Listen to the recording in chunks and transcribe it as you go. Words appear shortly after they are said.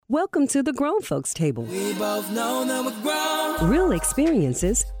Welcome to the Grown Folks Table. We both know that we're grown. Real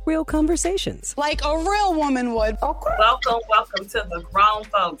experiences, real conversations. Like a real woman would. Okay. Welcome to the Grown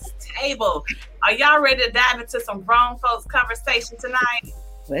Folks Table. Are y'all ready to dive into some grown folks conversation tonight?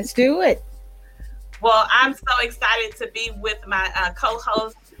 Let's do it. Well, I'm so excited to be with my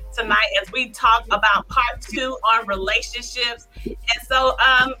co-host tonight as we talk about part 2 on relationships. And so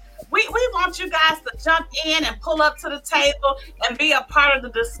we want you guys to jump in and pull up to the table and be a part of the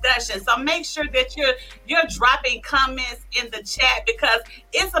discussion. So make sure that you're dropping comments in the chat because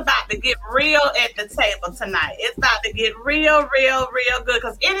it's about to get real at the table tonight. It's about to get real good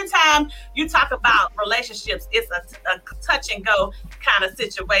because anytime you talk about relationships, it's a touch and go kind of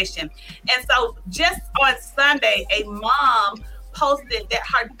situation. And so just on Sunday, a mom posted that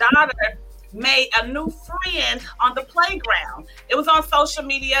her daughter made a new friend on the playground. It was on social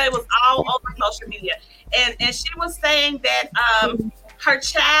media. It was all over social media. And she was saying that her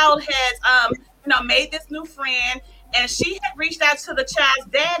child has made this new friend, and she had reached out to the child's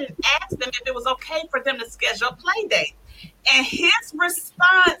dad and asked them if it was okay for them to schedule a play date. And his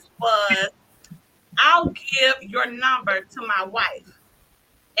response was, I'll give your number to my wife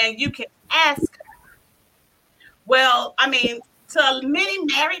and you can ask her. Well, I mean, to many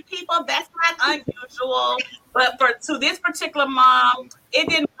married people, that's not unusual. But to this particular mom, it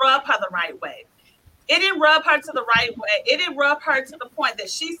didn't rub her the right way. It didn't rub her to the right way. It didn't rub her to the point that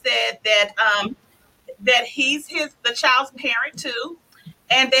she said that he's the child's parent too,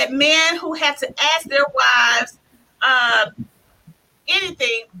 and that men who have to ask their wives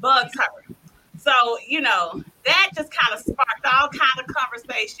anything bugs her. So, that just kind of sparked all kind of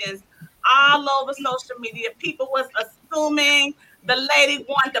conversations all over social media. People was assuming the lady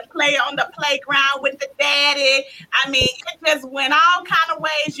wanted to play on the playground with the daddy. I mean, it just went all kind of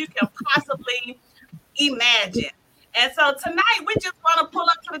ways you can possibly imagine. And so tonight, we just want to pull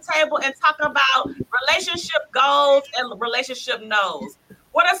up to the table and talk about relationship goals and relationship no's.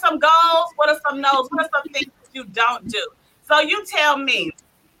 What are some goals? What are some no's? What are some things that you don't do? So you tell me,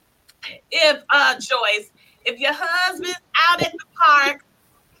 if Joyce, if your husband's out at the park,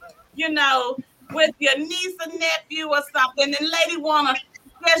 with your niece or nephew or something, and lady want to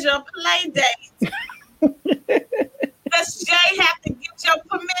schedule a play date, does Jay have to get your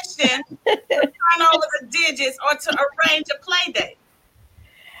permission to turn over the digits or to arrange a play date?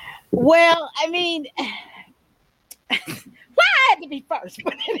 Well, I mean, I had to be first,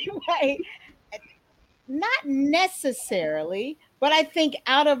 but anyway, not necessarily. But I think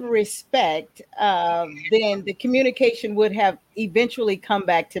out of respect, then the communication would have eventually come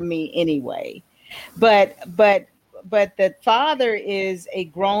back to me anyway. But the father is a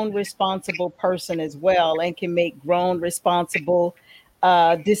grown, responsible person as well and can make grown, responsible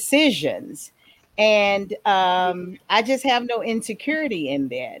decisions. And I just have no insecurity in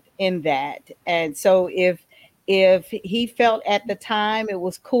that. And so if he felt at the time it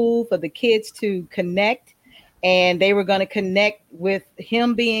was cool for the kids to connect, and they were going to connect with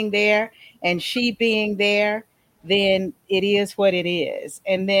him being there and she being there, then it is what it is.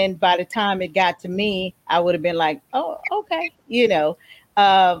 And then by the time it got to me, I would have been like, oh, okay.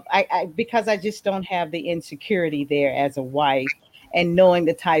 Because I just don't have the insecurity there as a wife and knowing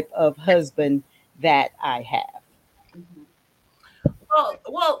the type of husband that I have.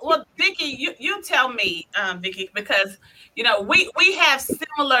 Well, Vicki, you tell me, Vicki, because we have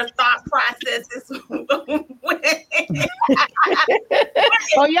similar thought processes.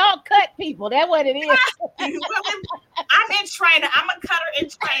 Oh, y'all cut people. That's what it is. I'm in training. I'm a cutter in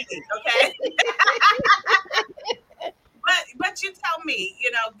training. Okay. but you tell me,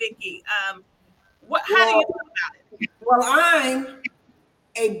 Vicki, how do you feel about it? Well, I'm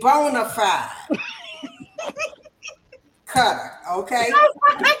a bona fide cutter, okay?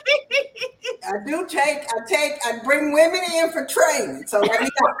 I bring women in for training. So let me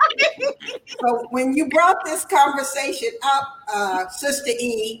go. So when you brought this conversation up, Sister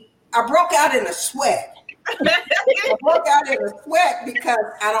E, I broke out in a sweat. I broke out in a sweat because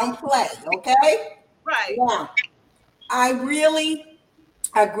I don't play, okay? Right. Now, I really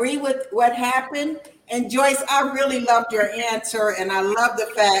agree with what happened. And Joyce, I really loved your answer, and I love the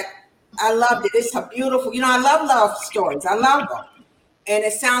fact I loved it. It's a beautiful, I love love stories. I love them. And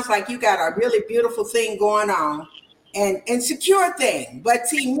it sounds like you got a really beautiful thing going on and secure thing. But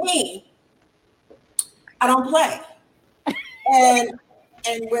see, me, I don't play. And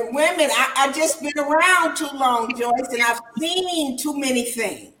with women, I just been around too long, Joyce, and I've seen too many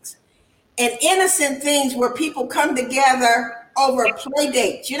things. And innocent things where people come together over a play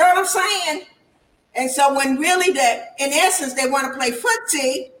date. You know what I'm saying? And so when really in essence, they want to play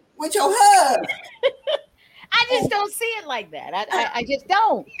footsie with your husband. I just don't see it like that. I just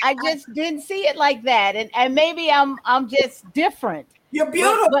don't. I just didn't see it like that. And maybe I'm just different. You're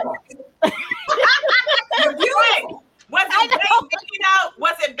beautiful. You're beautiful. Was it bait? You know,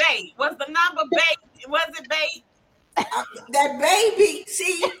 was it bait? Was the number bait? Was it bait? That baby,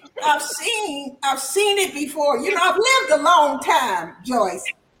 see, I've seen it before. You know, I've lived a long time, Joyce,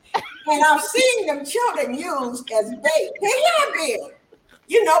 and I've seen them children used as bait. They have been,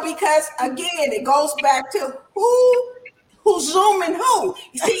 you know, because again, it goes back to who's zooming who.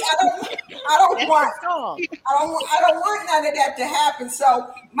 You see, I don't want none of that to happen. So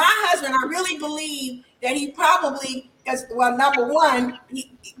my husband, I really believe that he probably. Because, well, number one,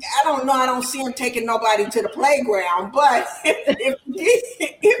 I don't know. I don't see him taking nobody to the playground. But if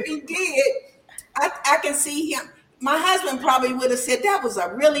he did, I can see him. My husband probably would have said that was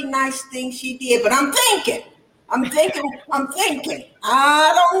a really nice thing she did. But I'm thinking.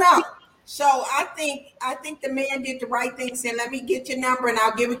 I don't know. So I think the man did the right thing, saying, "Let me get your number and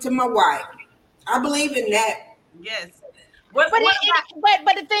I'll give it to my wife." I believe in that. Yes. But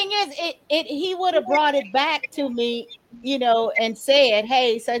the thing is, he would have brought it back to me, you know, and said,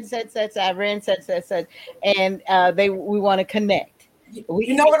 "Hey, such, I ran such, and we want to connect." You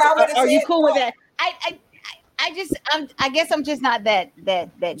know what I would have said? Are you cool with that? I guess I'm just not that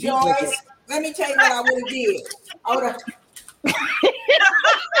Joyce, let me tell you what I would have did. I would have.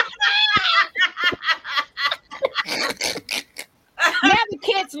 Now the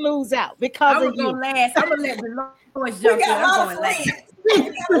kids lose out because of you. I'm gonna let the Lord jump in. I'm going last.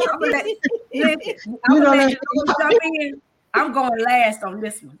 I'm gonna let the Lord jump in. I'm going last on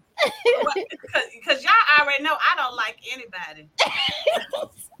this one. Because y'all already know I don't like anybody.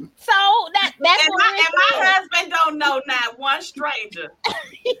 So that's and my husband don't know not one stranger. So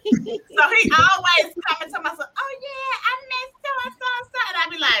he always coming to myself, "Oh yeah, I met so and I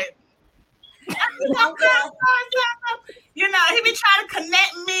be like, you know, he be trying to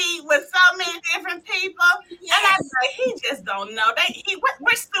connect me with so many different people. Yes. And I be like, he just don't know.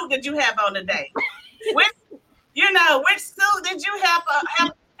 Which suit did you have on today? Which suit did you have?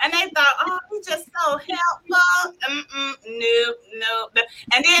 And they thought, "Oh, he's just so helpful." No.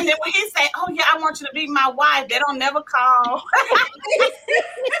 And then when he say, "Oh yeah, I want you to be my wife," they don't never call. I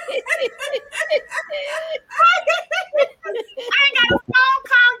ain't got a phone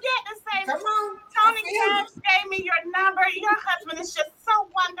call yet to say, "Come on, Tony Cash gave me your number. Your husband is just so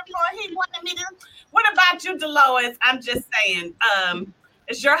wonderful. He wanted me to." What about you, Dolores? I'm just saying,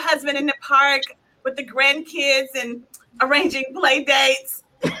 is your husband in the park with the grandkids and arranging play dates?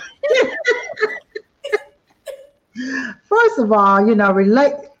 First of all, you know,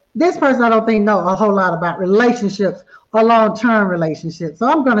 this person I don't think know a whole lot about relationships or long-term relationships. So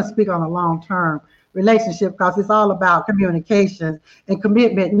I'm going to speak on a long-term relationship because it's all about communication and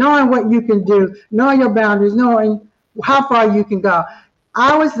commitment, knowing what you can do, knowing your boundaries, knowing how far you can go.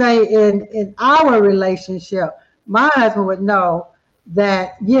 I would say in our relationship, my husband would know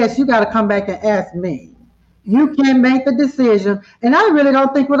that, yes, you got to come back and ask me. You can make the decision. And I really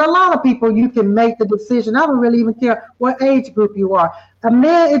don't think with a lot of people, you can make the decision. I don't really even care what age group you are. A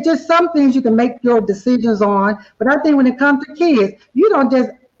man, it's just some things you can make your decisions on. But I think when it comes to kids, you don't just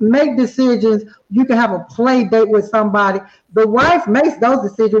make decisions. You can have a play date with somebody. The wife makes those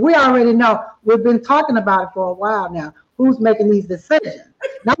decisions. We already know. We've been talking about it for a while now. Who's making these decisions?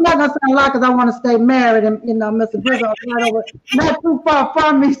 Now, I'm not going to say a lot because I want to stay married. And, you know, Mr. Grizzle not too far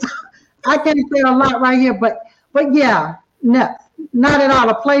from me. So I can't say a lot right here, but yeah, no, not at all.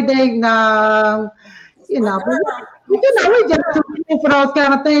 A play date, no, you know. But we just too cool for those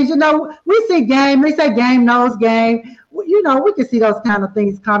kind of things. You know, we see game. They say game knows game. You know, we can see those kind of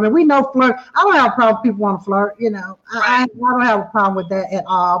things coming. We know flirt. I don't have a problem with people want to flirt. You know, I don't have a problem with that at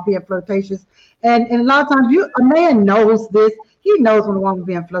all. Being flirtatious, and a lot of times a man knows this. He knows when a woman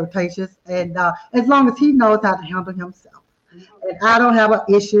being flirtatious, and as long as he knows how to handle himself. And I don't have an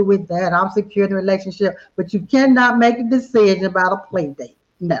issue with that. I'm secure in the relationship, but you cannot make a decision about a play date.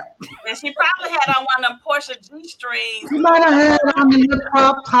 No. And she probably had on one of them Porsche G-strings. You might have had on the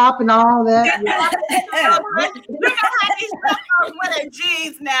crop top and all that. You know how these girls wear their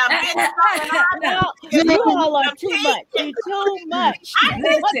jeans now. You all are too much. You're too much.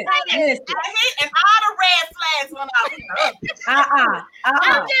 Listen. And all the red flags went off.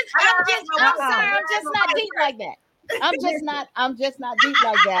 I'm just not deep like that. I'm just not deep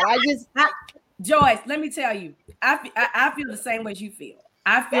like that. Joyce, let me tell you, I feel the same way as you feel.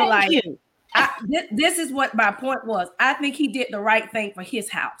 I feel this is what my point was. I think he did the right thing for his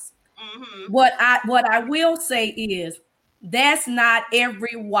house. Mm-hmm. What I will say is that's not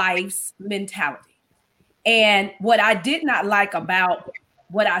every wife's mentality. And what I did not like about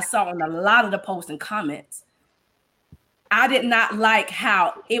what I saw in a lot of the posts and comments I did not like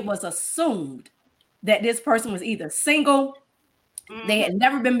how it was assumed that this person was either single, they had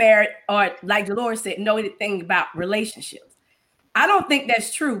never been married, or like Dolores said, know anything about relationships. I don't think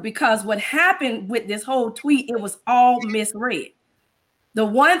that's true, because what happened with this whole tweet, it was all misread. The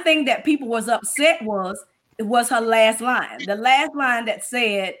one thing that people was upset was, it was her last line. The last line that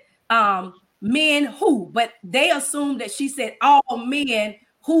said, men who, but they assumed that she said all men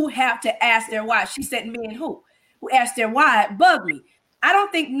who have to ask their wives. She said men who ask their wife. Bugged me. I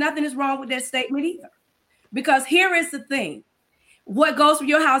don't think nothing is wrong with that statement either. Because here is the thing. What goes for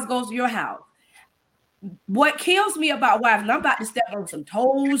your house goes for your house. What kills me about wives, and I'm about to step on some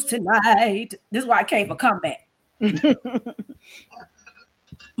toes tonight. This is why I came for comeback.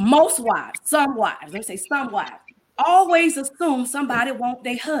 Most wives, some wives, let me say some wives, always assume somebody want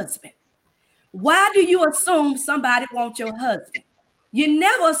their husband. Why do you assume somebody wants your husband? You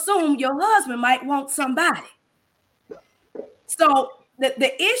never assume your husband might want somebody. So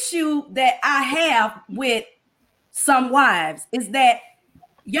the issue that I have with some wives is that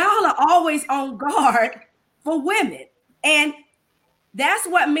y'all are always on guard for women. And that's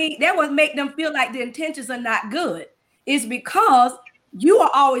what would make them feel like the intentions are not good, is because you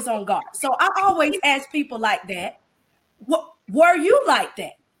are always on guard. So I always ask people like that, were you like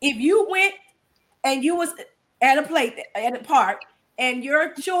that? If you went and you was at a park and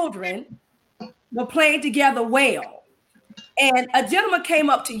your children were playing together well, and a gentleman came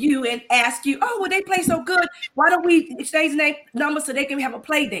up to you and asked you, oh, well, they play so good, why don't we exchange numbers so they can have a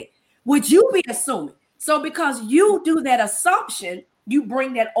play date? Would you be assuming? So because you do that assumption, you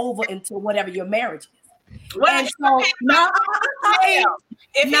bring that over into whatever your marriage is. Well, and so now,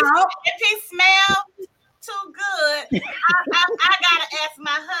 if he smells too good, I gotta ask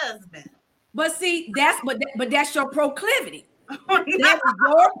my husband. But see, that's your proclivity. That's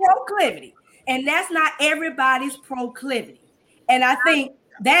your proclivity, and that's not everybody's proclivity. And I think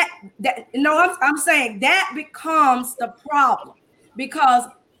I'm saying that becomes the problem, because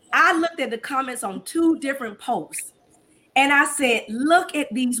I looked at the comments on 2 different posts, and I said, look at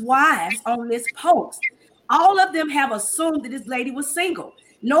these wives on this post. All of them have assumed that this lady was single.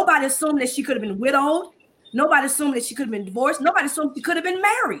 Nobody assumed that she could have been widowed. Nobody assumed that she could have been divorced. Nobody assumed she could have been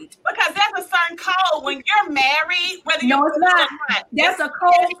married. Because there's a certain code when you're married, whether no, you're it's not. That's a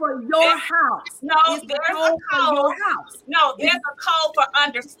code for your house. No, there's a code for your house. No, there's a code for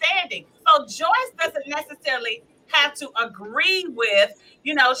understanding. So Joyce doesn't necessarily have to agree with,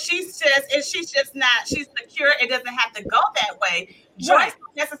 she's secure. It doesn't have to go that way. Joyce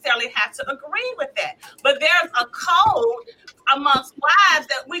don't necessarily have to agree with that. But there's a code amongst wives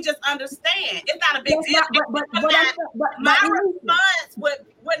that we just understand. It's not a big deal. But my response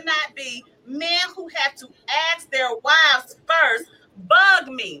would not be men who have to ask their wives first bug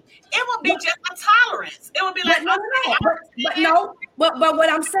me. It would be just a tolerance. It would be like, but what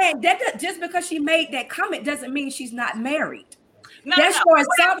I'm saying, that just because she made that comment doesn't mean she's not married. It's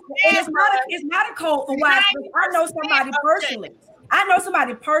not a code for wives. I know somebody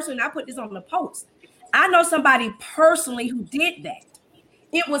personally. I put this on the post. I know somebody personally who did that.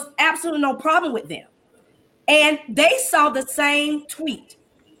 It was absolutely no problem with them. And they saw the same tweet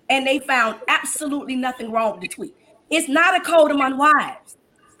and they found absolutely nothing wrong with the tweet. It's not a code among wives.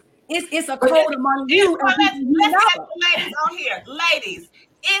 It's a code among you. Let's get the ladies on here. Ladies,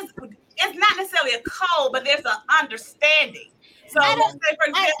 it's not necessarily a code, but there's an understanding. So I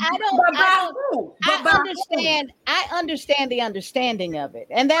understand the understanding of it.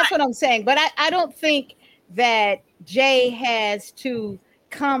 And that's what I'm saying. But I don't think that Jay has to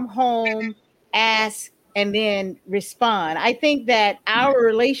come home, ask, and then respond. I think that our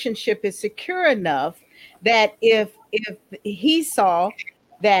relationship is secure enough that if he saw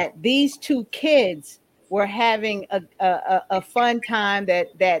that these 2 kids were having a fun time,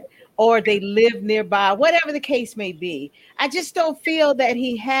 that or they live nearby, whatever the case may be, I just don't feel that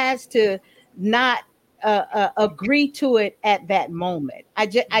he has to not agree to it at that moment. I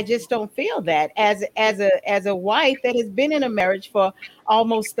just don't feel that as a wife that has been in a marriage for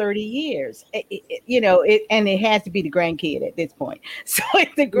almost 30 years, and it has to be the grandkid at this point. So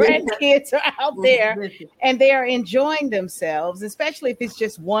if the grandkids are out there and they are enjoying themselves, especially if it's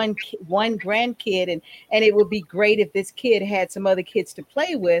just one grandkid, and it would be great if this kid had some other kids to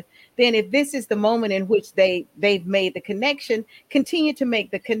play with, then if this is the moment in which they've made the connection, continue to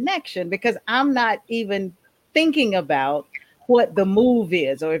make the connection, because I'm not even thinking about what the move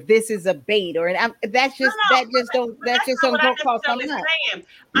is, or if this is a bait, or that just don't go across my mind.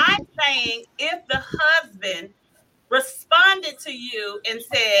 I'm saying if the husband responded to you and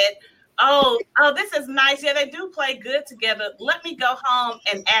said, oh, this is nice. Yeah, they do play good together. Let me go home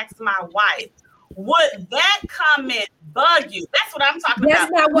and ask my wife. would that comment bug you? That's what I'm talking That's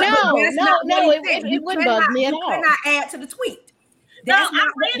about. not what. No, it wouldn't bug me at all. You cannot add to the tweet. That's not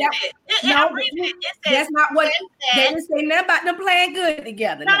it. That's not what they didn't say nothing about them playing good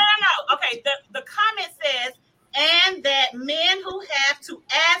together. No. Okay, the comment says, and that men who have to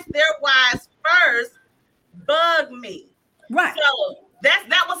ask their wives first bug me. Right. So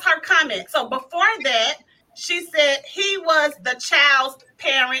that was her comment. So before that, she said he was the child's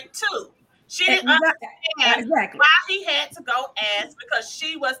parent too. She didn't understand why he had to go ask, because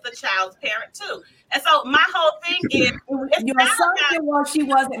she was the child's parent too. And so my whole thing is, your assumption was she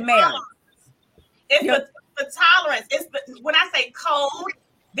wasn't married. It's the tolerance. It's when I say code,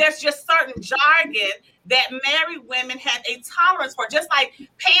 there's just certain jargon that married women have a tolerance for, just like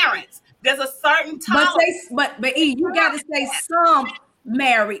parents. There's a certain tolerance. But E, you got to say some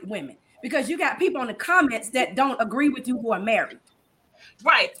married women, because you got people in the comments that don't agree with you who are married.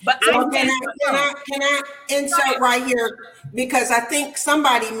 Right, but so can I insert right here, because I think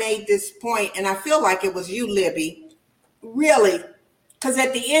somebody made this point, and I feel like it was you, Libby. Really, because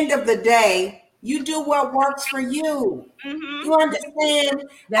at the end of the day, you do what works for you. Mm-hmm. You understand?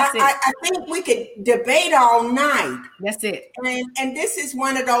 I think we could debate all night. That's it. And this is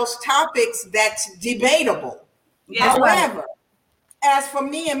one of those topics that's debatable. Yes. However, as for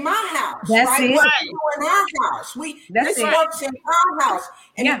me and my house, that's right? It. What we do in our house, this works in our house,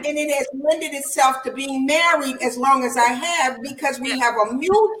 and it has lended itself to being married as long as I have, because we have a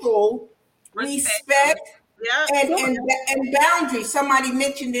mutual respect and boundaries. Somebody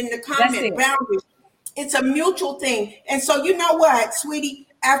mentioned in the comment boundaries. It's a mutual thing, and so you know what, sweetie,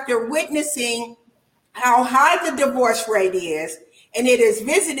 after witnessing how high the divorce rate is, and it has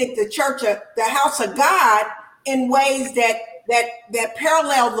visited the house of God in ways that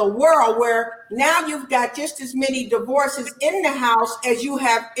parallel the world, where now you've got just as many divorces in the house as you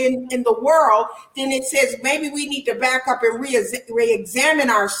have in the world, then it says maybe we need to back up and re-examine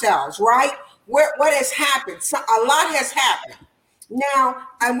ourselves, right? What has happened? So a lot has happened. Now,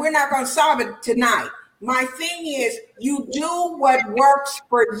 and we're not going to solve it tonight. My thing is, you do what works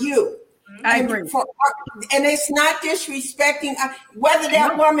for you. I agree. And it's not disrespecting whether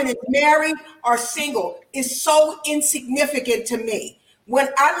that woman is married or single is so insignificant to me. When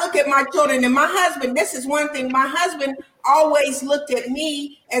I look at my children and my husband, this is one thing. My husband always looked at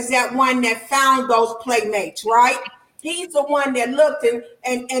me as that one that found those playmates, right? He's the one that looked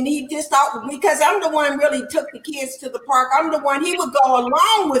and he just thought, because I'm the one really took the kids to the park. I'm the one, he would go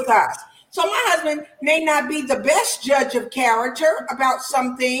along with us. So my husband may not be the best judge of character about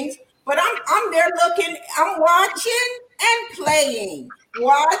some things, but I'm there looking, I'm watching and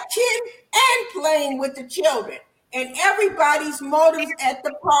playing with the children. And everybody's motives at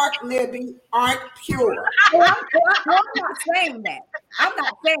the park, Libby, aren't pure. I'm not saying that. I'm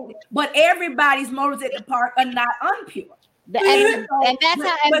not saying that. But everybody's motives at the park are not unpure. And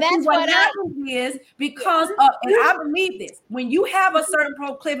that's what happens is because of, and I believe this, when you have a certain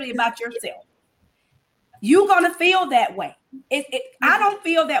proclivity about yourself, you're gonna feel that way. I don't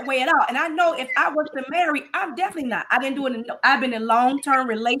feel that way at all. And I know if I was to marry, I'm definitely not. I didn't do it. I've been in long-term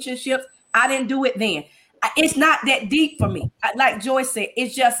relationships. I didn't do it then. It's not that deep for me. Like Joyce said,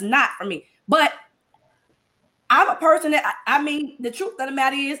 it's just not for me. But I'm a person that, I mean, the truth of the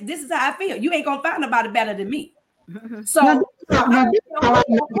matter is, this is how I feel. You ain't gonna find nobody better than me. So,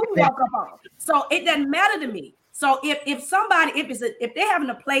 so it doesn't matter to me. So if they're having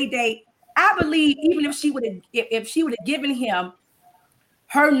a play date, I believe even if she would have given him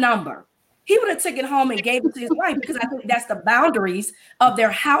her number, he would have taken it home and gave it to his wife, because I think that's the boundaries of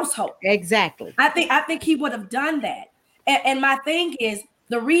their household. Exactly. I think he would have done that. And my thing is,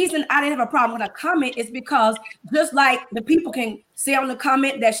 the reason I didn't have a problem with a comment is because just like the people can say on the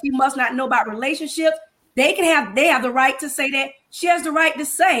comment that she must not know about relationships, they have the right to say that. She has the right to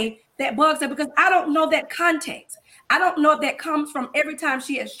say that bugs her, because I don't know that context. I don't know if that comes from every time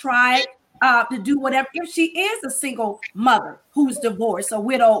she has tried to do whatever. If she is a single mother who's divorced, a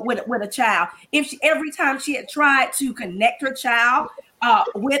widow with a child, every time she had tried to connect her child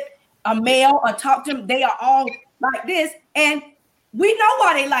with a male or talk to him, they are all like this, and we know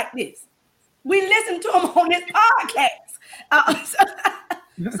why they like this. We listen to them on this podcast.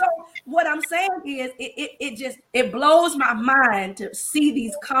 So what I'm saying is, it blows my mind to see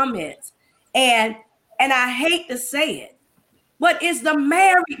these comments, and I hate to say it, but it's the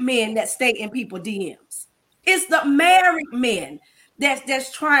married men that stay in people's DMs. It's the married men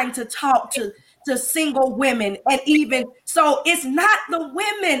that's trying to talk to single women, and even so, it's not the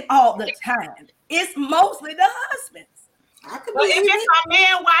women all the time. It's mostly the husbands. Well, if it's our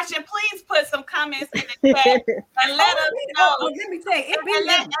man watching, please put some comments in the chat and let us know. Let me tell you, and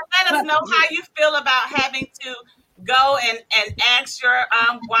let us know how you feel about having to go and ask your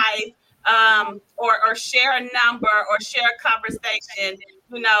wife or share a number or share a conversation.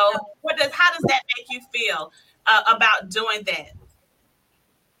 You know, how does that make you feel about doing that?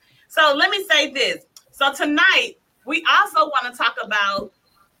 So let me say this. So tonight we also want to talk about.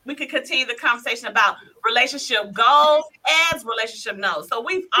 We could continue the conversation about relationship goals as relationship no's. So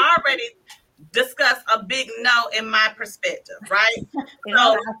we've already discussed a big no in my perspective, right?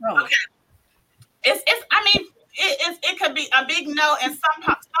 So, okay. It could be a big no in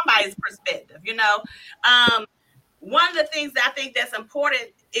somebody's perspective, you know. One of the things that I think that's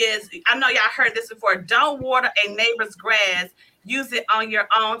important is, I know y'all heard this before, don't water a neighbor's grass, use it on your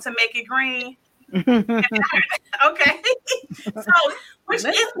own to make it green. Okay. So which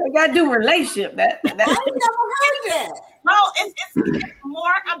is got to do relationship. I never heard that. No, it's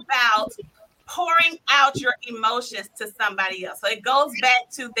more about pouring out your emotions to somebody else. So it goes back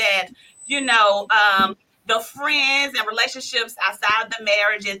to that, you know, the friends and relationships outside of the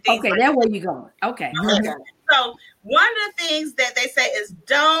marriage and things. Okay, that's where you're going. Okay. So one of the things that they say is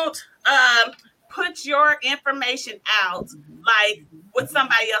don't put your information out like with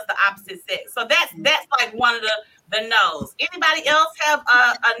somebody else the opposite sex. So that's like one of the no's. Anybody else have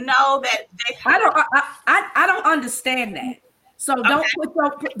a no that they I don't understand that. So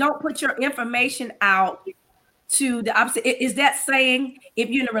don't put your information out to the opposite. Is that saying if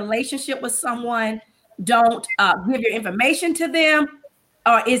you're in a relationship with someone, don't give your information to them?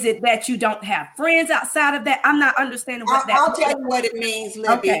 Or is it that you don't have friends outside of that? I'm not understanding what that I'll tell you what it means,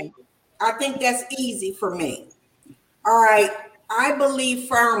 Libby. Okay. I think that's easy for me. All right. I believe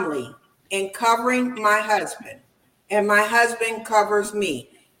firmly in covering my husband, and my husband covers me.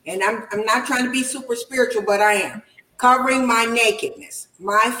 And I'm not trying to be super spiritual, but I am. Covering my nakedness,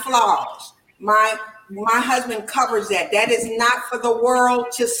 my flaws. My husband covers that. That is not for the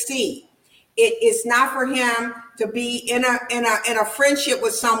world to see. It's not for him to be in a friendship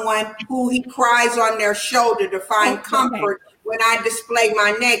with someone who he cries on their shoulder to find comfort when I display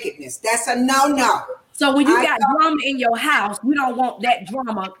my nakedness. That's a no. So when you got drama in your house, you don't want that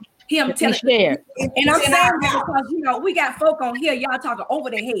drama, him telling you. And I'm saying that because, you know, we got folk on here, y'all talking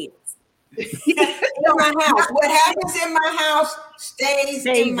over their heads. In my house. What happens in my house stays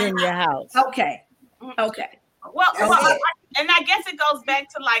in your house. Okay. Well, and I guess it goes back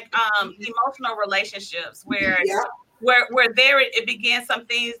to like emotional relationships where there it begins some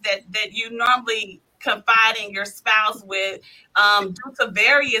things that you normally confide in your spouse with due to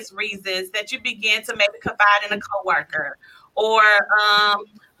various reasons that you begin to maybe confide in a coworker or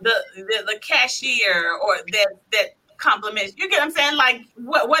the cashier or that compliments. You get what I'm saying? Like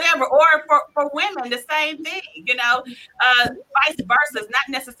whatever. Or for women, the same thing, you know, vice versa. It's not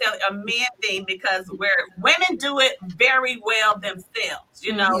necessarily a men thing because where women do it very well themselves,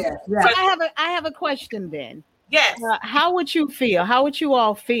 you know. Yeah. So I have a question then. Yes. How would you feel? How would you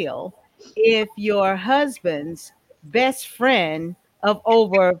all feel if your husband's best friend of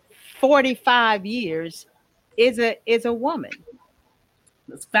over 45 years is a woman?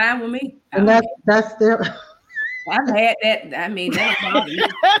 It's fine with me. And that's their. I've had that. I mean, that bothers me.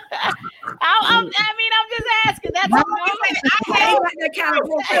 I'm just asking. That's all. I like that kind of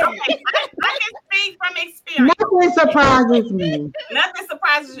I can speak from experience. Nothing surprises me. Nothing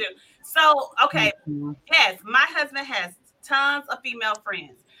surprises you. So, okay, yes, my husband has tons of female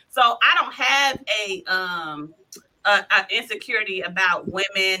friends. So I don't have a insecurity about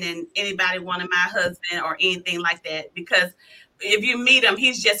women and anybody wanting my husband or anything like that, because if you meet him,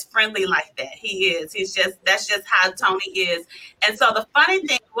 he's just friendly like that. He is. That's just how Tony is. And so the funny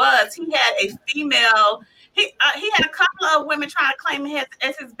thing was he had a female, he had a couple of women trying to claim him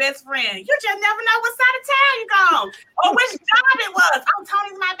as his best friend. You just never know what side of town you're going or which job it was. Oh,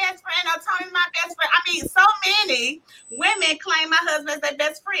 Tony's my best friend. Oh, Tony's my best friend. I mean, so many women claim my husband as their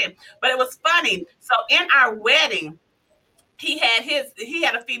best friend. But it was funny. So in our wedding, he had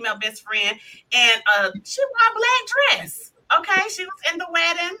a female best friend, and she wore a black dress. Okay, she was in the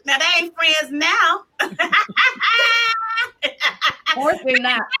wedding. Now they ain't friends now. Of course they're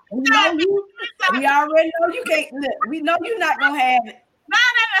not. We already know you can't. Look, we know you're not gonna have it.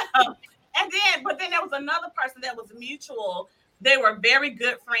 No. But then there was another person that was mutual. They were very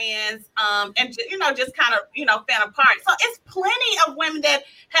good friends, and just kind of fan apart. So it's plenty of women that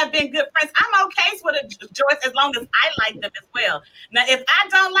have been good friends. I'm okay with it, Joyce, as long as I like them as well. Now, if I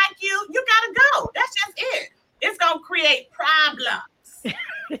don't like you, you gotta go. That's just it. It's gonna create problems.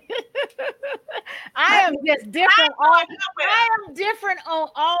 I am just different. I am different on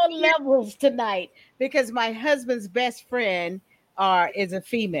all levels tonight because my husband's best friend is a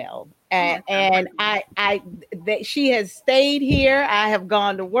female, and she has stayed here. I have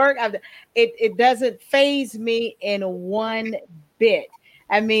gone to work. It doesn't faze me in one bit.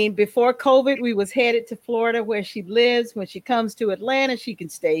 I mean, before COVID, we was headed to Florida where she lives. When she comes to Atlanta, she can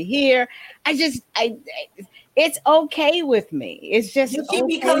stay here. It's okay with me. It's just. Did she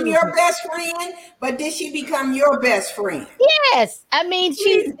become your best friend? But did she become your best friend? Yes. I mean,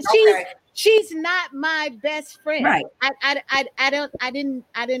 she's not my best friend. Right. I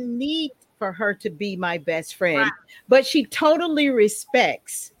didn't need for her to be my best friend, right. But she totally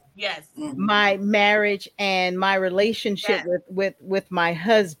respects my marriage and my relationship with my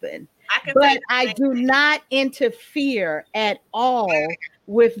husband. But I do not interfere at all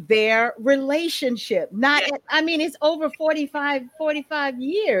with their relationship. I mean, it's over 45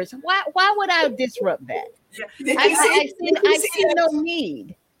 years. Why would I disrupt that? I see no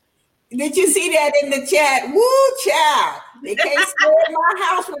need. Did you see that in the chat? Woo, child. They can't stay in my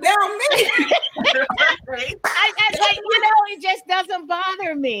house without me. It just doesn't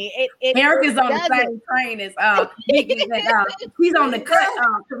bother me. Eric is on the same train as he's on the cut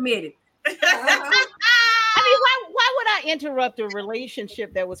committee. I mean, why would I interrupt a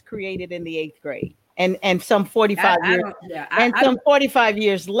relationship that was created in the 8th grade? And some 45 years some 45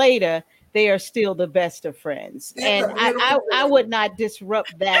 years later, they are still the best of friends. And I would not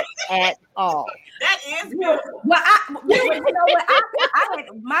disrupt that at all. That is good. Well, you know what? I had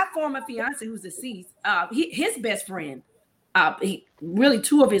my former fiance who's deceased, his best friend,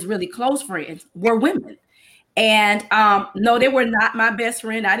 two of his really close friends were women. And no, they were not my best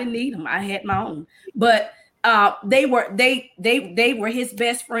friend. I didn't need them. I had my own. But they were his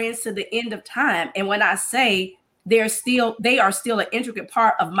best friends to the end of time. And when I say they are still an intricate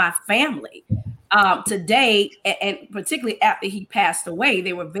part of my family today, and particularly after he passed away,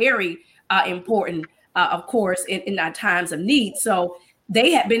 they were very important, of course, in our times of need. So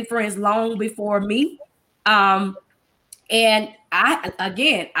they had been friends long before me. And I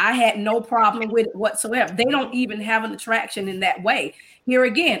had no problem with it whatsoever. They don't even have an attraction in that way. Here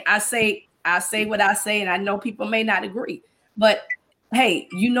again, I say what I say, and I know people may not agree, but hey,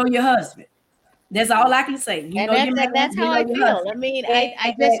 you know your husband. That's all I can say. That's how I feel. Husband. I mean,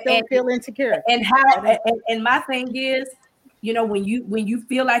 I just don't feel insecure. And my thing is, when you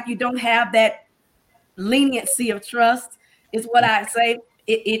feel like you don't have that leniency of trust, is what I say.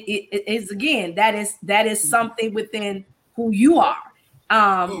 It is, again, that is something within who you are.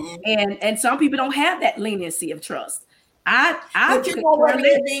 And some people don't have that leniency of trust. But you know what,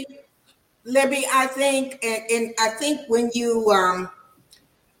 Libby, I think, and I think when you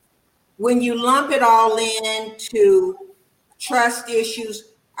lump it all into trust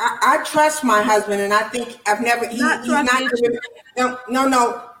issues, I trust my husband, and I think he's not.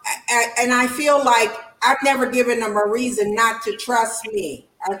 No. And I feel like I've never given him a reason not to trust me.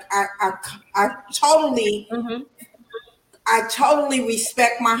 I totally, I totally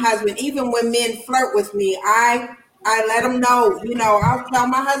respect my husband. Even when men flirt with me, I let them know. I'll tell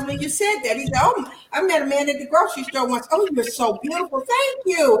my husband, you said that. He said, oh, I met a man at the grocery store once. Oh, you're so beautiful. Thank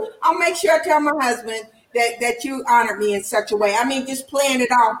you. I'll make sure I tell my husband that you honored me in such a way. I mean, just playing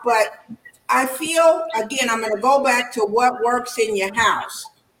it off. But I feel, again, I'm going to go back to what works in your house.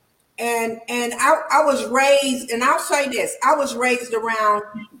 And I was raised, and I'll say this, I was raised around,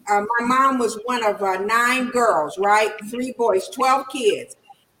 my mom was one of 9 girls, right? 3 boys, 12 kids.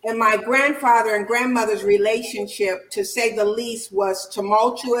 And my grandfather and grandmother's relationship, to say the least, was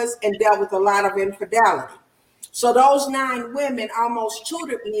tumultuous and dealt with a lot of infidelity. So those 9 women almost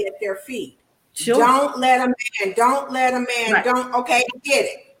tutored me at their feet. Sure. Don't let a man, right. Okay, get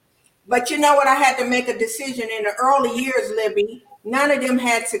it. But you know what? I had to make a decision in the early years, Libby. None of them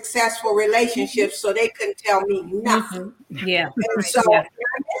had successful relationships, so they couldn't tell me nothing. Mm-hmm. Yeah.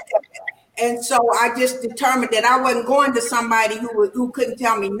 And so I just determined that I wasn't going to somebody who couldn't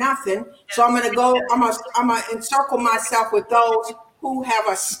tell me nothing. So I'm gonna encircle myself with those who have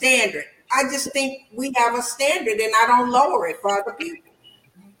a standard. I just think we have a standard, and I don't lower it for other people.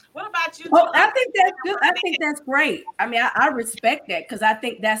 What about you? Well, I think that's good. I think that's great. I mean, I respect that, because I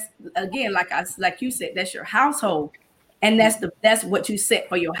think that's, again, like you said, that's your household, and that's what you set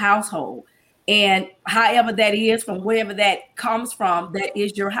for your household. And however that is, from wherever that comes from, that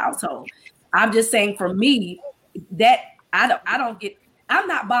is your household. I'm just saying, for me, that I'm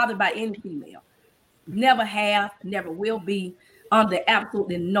not bothered by any female. Never have, never will be, under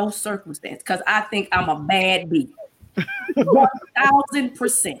absolutely no circumstance, because I think I'm a bad bee.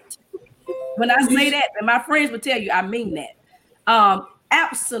 1,000%. When I say that, and my friends will tell you, I mean that.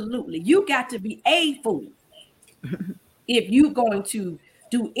 Absolutely. You got to be a fool if you're going to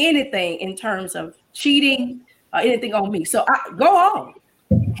do anything in terms of cheating or anything on me. So go on,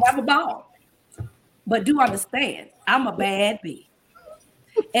 have a ball. But do understand, I'm a bad bee.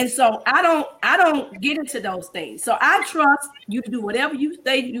 And so I don't get into those things. So I trust you to do whatever you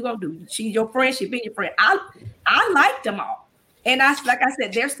say you're gonna do. She's your friend, she been your friend. I like them all. And like I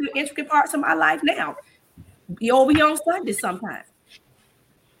said, there's still intricate parts of my life now. You'll be on Sunday sometimes.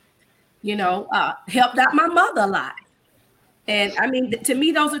 Helped out my mother a lot. And I mean, to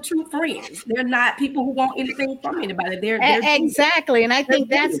me, those are true friends. They're not people who want anything from anybody. They're exactly. And I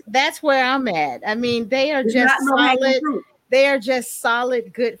think that's where I'm at. I mean, they are just solid. They are just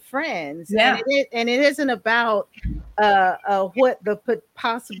solid, good friends. Yeah. And it isn't about what the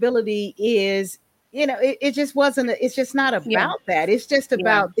possibility is. It just wasn't. It's just not about that. It's just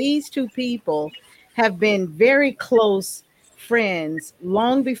about these two people have been very close friends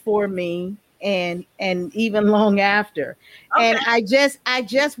long before me and even long after. Okay. And I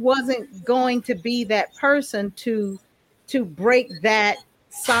just wasn't going to be that person to break that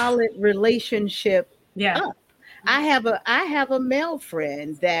solid relationship up. I have a male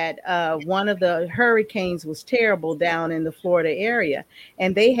friend that one of the hurricanes was terrible down in the Florida area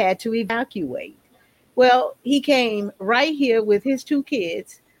and they had to evacuate. Well, he came right here with his two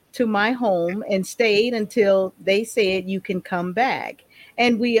kids to my home and stayed until they said you can come back.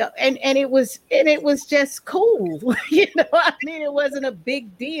 And we and it was just cool. I mean, it wasn't a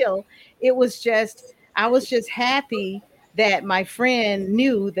big deal. It was just I was just happy that my friend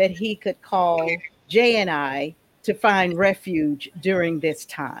knew that he could call Jay and I to find refuge during this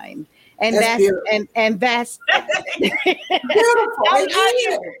time. And that's beautiful. And that's beautiful.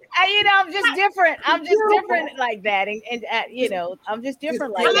 I'm just different. I'm just different like that. And I'm just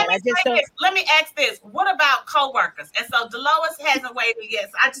different like that. Let me ask this. What about coworkers? And so Dolores hasn't waited yet.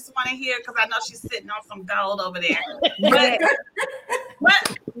 So I just want to hear, because I know she's sitting on some gold over there. But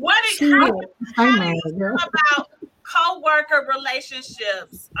how do you feel about coworker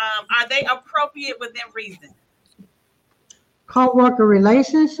relationships? Are they appropriate within reason? Co-worker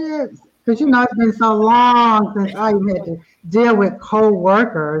relationships, because it's been so long since I had to deal with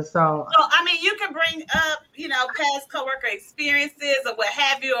co-workers. So I mean, you can bring up past co-worker experiences or what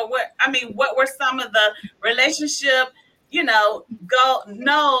have you, or what were some of the relationship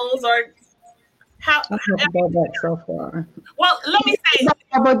goals or how I have to go back so far. Well, let me say,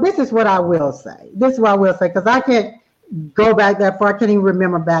 but this is what I will say. Because I can't go back that far. I can't even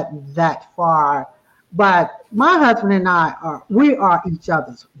remember back that far. But my husband and I are each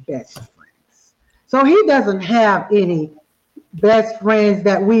other's best friends. So he doesn't have any best friends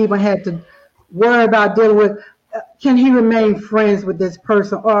that we even had to worry about dealing with. Can he remain friends with this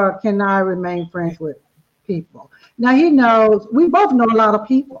person, or can I remain friends with people? Now he knows, we both know a lot of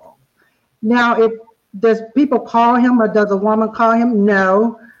people. Now, does people call him, or does a woman call him?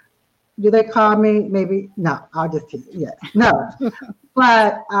 No. Do they call me? Maybe. No, I'll just tease it. Yes. No.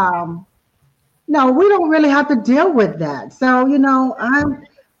 But no, we don't really have to deal with that. So,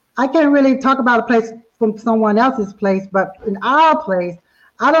 I can't really talk about a place from someone else's place, but in our place,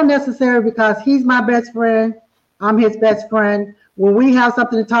 I don't necessarily, because he's my best friend, I'm his best friend. When we have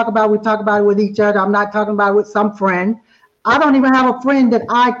something to talk about, we talk about it with each other. I'm not talking about it with some friend. I don't even have a friend that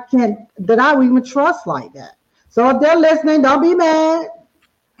I would even trust like that. So if they're listening, don't be mad.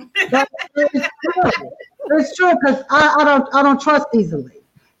 It's true, because I don't trust easily.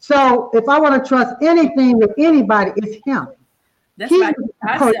 So if I want to trust anything with anybody, it's him. He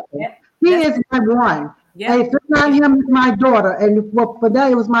is my one. Yeah. Hey, if it's not him, it's my daughter. And for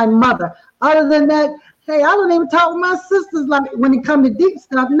that, it was my mother. Other than that, hey, I don't even talk with my sisters like when it comes to deep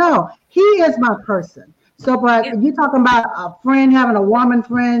stuff. No, he is my person. So, but if you're talking about a friend having a woman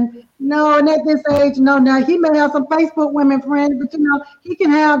friend, no, and at this age, no. Now, he may have some Facebook women friends, but he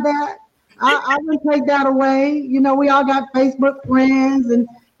can have that. I wouldn't take that away. We all got Facebook friends, and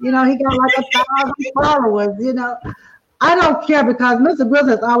he got like 1,000 followers, I don't care, because Mr. Grizzle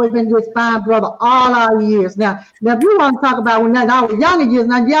has always been this fine brother all our years. Now, if you want to talk about when I was younger years,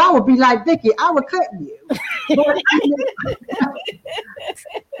 now, I would be like Vicky, I would cut you.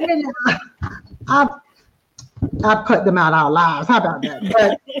 But, I've cut them out our lives. How about that?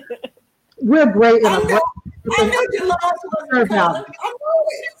 But we're great. I know Dolores was a cutter.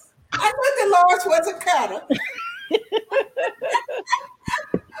 I know Dolores was a cutter.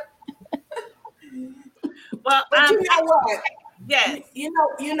 Well, but you know what? Yes.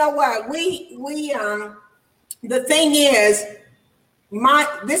 You know what? We the thing is,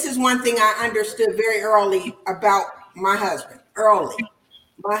 this is one thing I understood very early about my husband.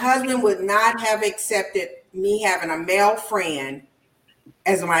 My husband would not have accepted me having a male friend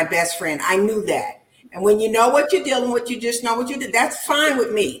as my best friend. I knew that. And when you know what you're dealing with, you just know what you did. That's fine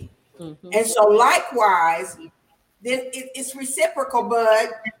with me. Mm-hmm. And so likewise, then it's reciprocal, but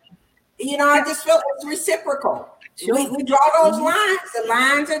I just feel it's reciprocal. Sure. We draw those lines. The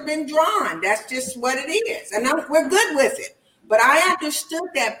lines have been drawn. That's just what it is. And we're good with it. But I understood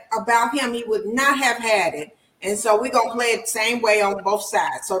that about him. He would not have had it. And so we're going to play it the same way on both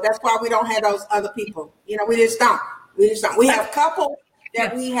sides. So that's why we don't have those other people. We just don't. We have couples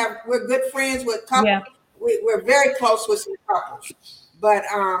that we're good friends with couples. Yeah. We're very close with some couples. But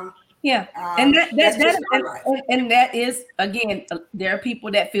and that is, again, there are people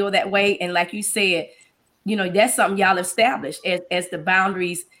that feel that way. And like you said, that's something y'all established as the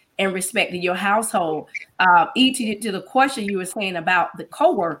boundaries and respect in your household. To the question you were saying about the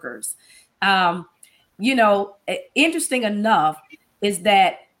coworkers, interesting enough is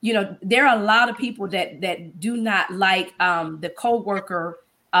that, there are a lot of people that do not like the coworker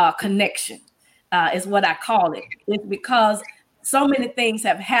connection, is what I call it. It's because so many things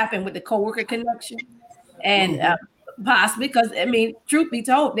have happened with the coworker connection, and possibly because, truth be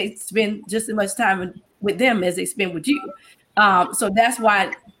told, they spend just as much time with them as they spend with you. So that's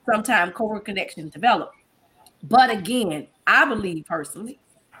why sometimes coworker connections develop. But again, I believe personally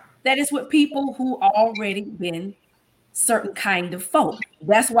that it's with people who already been certain kind of folk.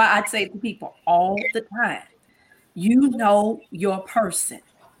 That's why I'd say to people all the time, your person,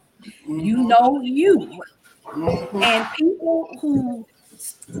 you. And people who,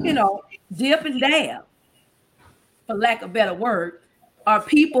 dip and dab, for lack of a better word, are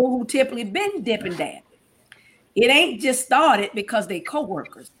people who typically been dip and dab. It ain't just started because they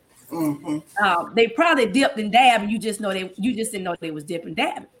coworkers. Mm-hmm. They probably dipped and dabbed, and you just didn't know they was dip and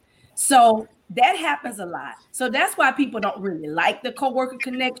dabbing. So that happens a lot. So that's why people don't really like the coworker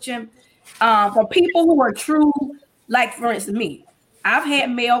connection. For people who are true, like for instance me, I've had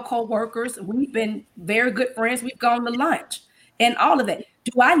male coworkers. We've been very good friends. We've gone to lunch and all of that.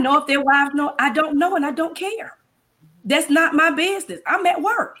 Do I know if their wives know? I don't know, and I don't care. That's not my business. I'm at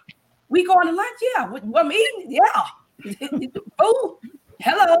work. We going to lunch? Yeah. What I'm eating? Yeah. Food.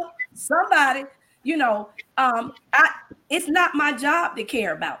 Hello, somebody. It's not my job to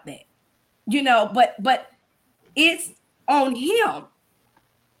care about that. But it's on him,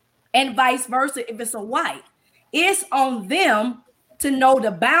 and vice versa. If it's a wife, it's on them to know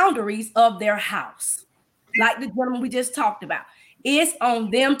the boundaries of their house. Like the gentleman we just talked about, it's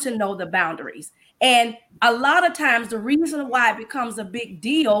on them to know the boundaries. And a lot of times the reason why it becomes a big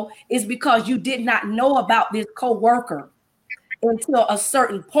deal is because you did not know about this coworker until a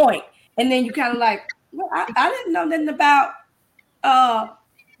certain point. And then you kind of like, well, I didn't know nothing about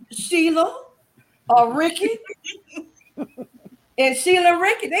Sheila or Ricky. And Sheila and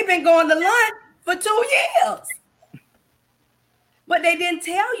Ricky, they've been going to lunch for 2 years. But they didn't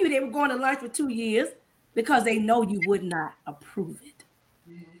tell you they were going to lunch for 2 years because they know you would not approve it.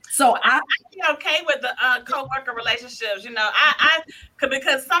 So I'm okay with the co-worker relationships,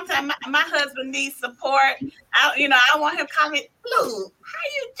 because sometimes my husband needs support. I want him to call me, Blue, how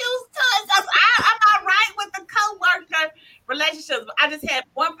you do stuff? I'm all right with the co-worker relationships. But I just had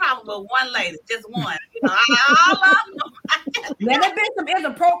one problem with one lady, just one. I love them. There have been some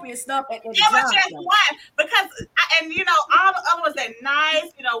inappropriate stuff at the job. It was just one because, all the other ones are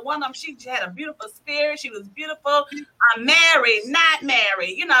nice. One of them, she had a beautiful spirit. She was beautiful. I'm married, not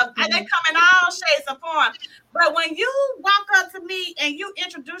married. They come in all shades of form. But when you walk up to me and you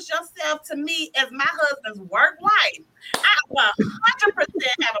introduce yourself to me as my husband's work wife, I 100%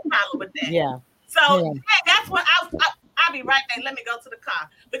 have a problem with that. Yeah. So that's what I'll be right there. Let me go to the car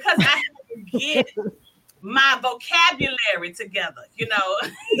because I have to get my vocabulary together.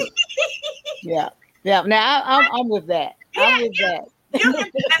 Yeah. Now I'm with that. I'm with that. And so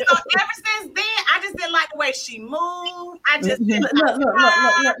ever since then, I just didn't like the way she moved. I just didn't. Look.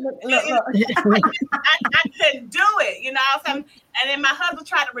 I couldn't do it, And then my husband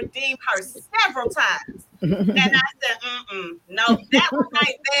tried to redeem her several times, and I said, no, that was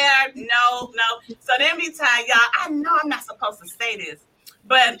right there. No. So then be time, y'all. I know I'm not supposed to say this,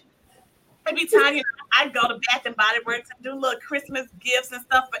 but every time I'd go to Bath and Body Works and do little Christmas gifts and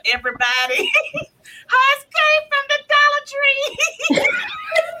stuff for everybody. Hers came from the Dollar Tree.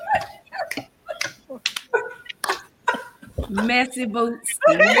 Messy boots.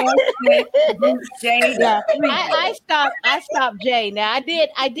 Jay. Yeah. I stopped Jay. Now I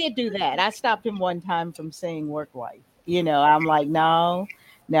did do that. I stopped him one time from saying work wife. I'm like, no.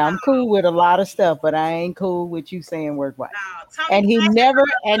 Now I'm cool with a lot of stuff, but I ain't cool with you saying work wife. No, and he never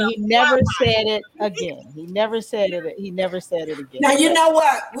said it again. He never said it again. Now you know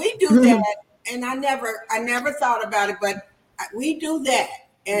what? We do that and I never thought about it, but we do that.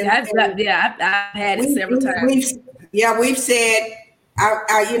 And I've had it several times. We've said,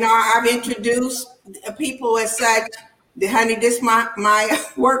 I've introduced people as such. Honey, this my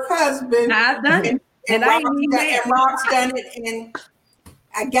work husband. I've done it, and Rob's done it, and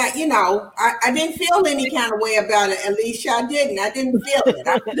I got, I didn't feel any kind of way about it. Alicia, I didn't feel it.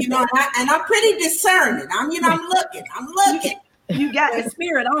 I'm pretty discerning. I'm looking. You got the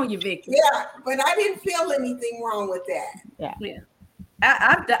spirit on you, Vicky. Yeah, but I didn't feel anything wrong with that. Yeah.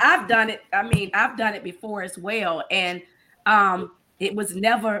 I've done it. I mean, I've done it before as well, and it was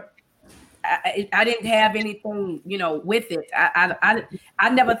never. I didn't have anything, with it. I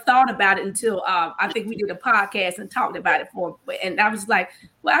never thought about it until I think we did a podcast and talked about it and I was like,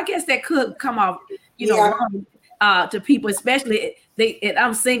 well, I guess that could come off, wrong, to people, especially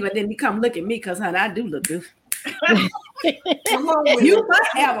I'm single, and then you come look at me because, honey, I do look good. You might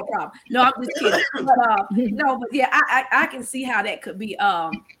have a problem. No, I'm just kidding. But yeah, I can see how that could be,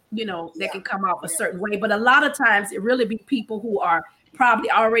 that can come off a certain way. But a lot of times it really be people who are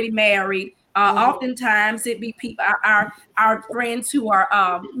probably already married. Oftentimes it be people, our friends who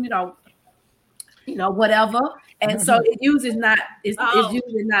are, whatever. And so it usually it's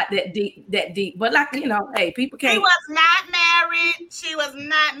usually not that deep. But hey, people can't. He was not married. She was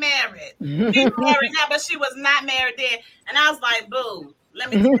not married. She was married now, but she was not married then. And I was like, boo. Let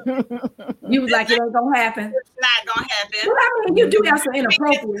me tell you. You was like, it ain't gonna happen. It's not gonna happen. Well, I mean, you do have some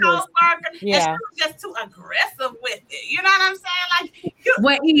inappropriate. Yeah. And she was just too aggressive with it. You know what I'm saying? Like,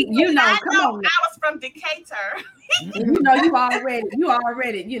 come on. I was from Decatur. You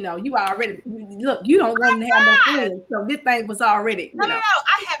already look, you don't want to have no friends. So this thing was already, No.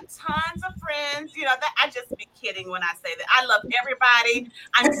 I have tons of friends, that I just be kidding when I say that. I love everybody.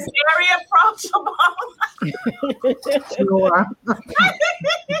 I'm very approachable. Sure.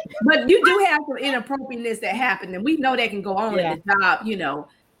 But you do have some inappropriateness that happen, and we know that can go on at the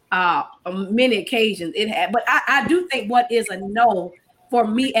job, on many occasions it had. But I do think what is a no for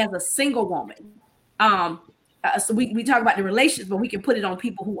me as a single woman, so we talk about the relationships, but we can put it on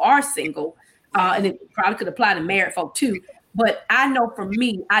people who are single, and it probably could apply to married folk too. But I know for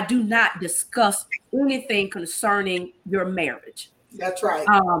me, I do not discuss anything concerning your marriage. That's right.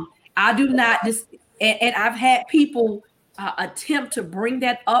 I do not and I've had people attempt to bring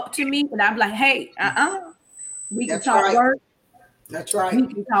that up to me, and I'm like, hey, we can talk work. That's right. We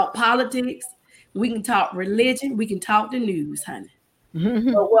can talk politics. We can talk religion. We can talk the news, honey.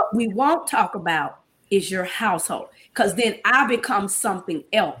 Mm-hmm. But what we won't talk about is your household, because then I become something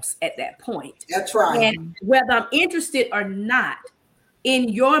else at that point. That's right. And whether I'm interested or not, in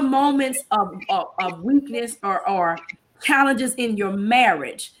your moments of weakness or challenges in your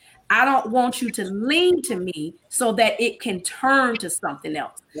marriage, I don't want you to lean to me so that it can turn to something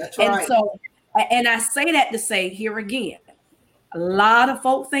else. That's right. And so, and I say that to say here again, a lot of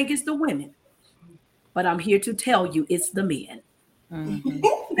folk think it's the women, but I'm here to tell you it's the men. Mm-hmm.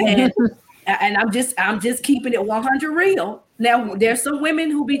 And I'm just keeping it 100 real. Now, there's some women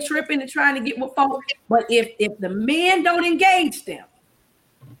who be tripping and trying to get with folk, but if the men don't engage them,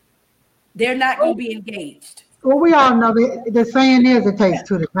 they're not going to be engaged. Well, we all know the saying is it takes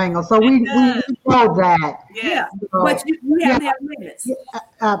two to tango. So we know that. Yeah. So, but you have to have limits. Yeah,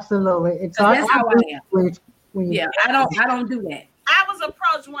 absolutely. That's how I am. Yeah, I don't do that. I was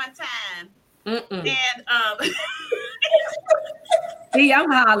approached one time. And see,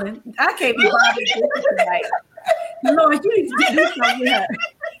 I'm hollering. I can't be bothered tonight. Lord, you need to do something here.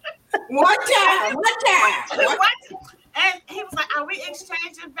 One time. And he was like, are we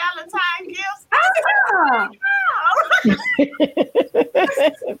exchanging Valentine gifts?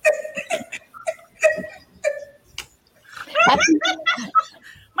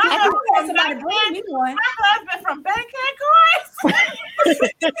 My husband from Bangkok Course.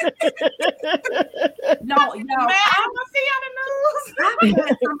 No, man, I want to see on the news. I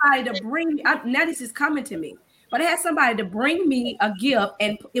had somebody to bring me. Now this is coming to me, but I had somebody to bring me a gift,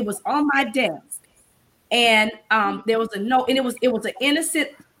 and it was on my desk. And there was a note, and it was an innocent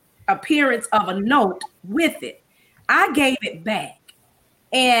appearance of a note with it. I gave it back.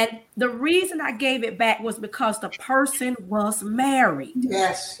 And the reason I gave it back was because the person was married.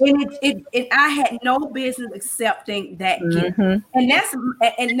 Yes. And I had no business accepting that gift.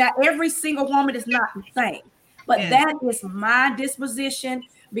 And not every single woman is not the same. But that is my disposition,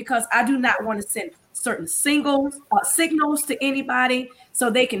 because I do not want to send certain signals to anybody so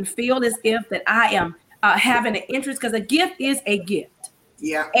they can feel as if that I am having an interest, because a gift is a gift.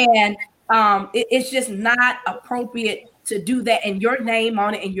 Yeah. And it's just not appropriate to do that and your name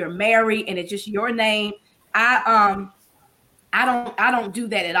on it, and you're married and it's just your name. I I don't do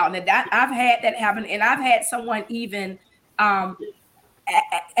that at all. Now that I've had that happen, and I've had someone even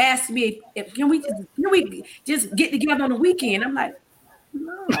ask me if can we just get together on the weekend. I'm like,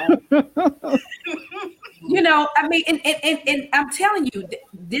 no. You know, I mean, and I'm telling you,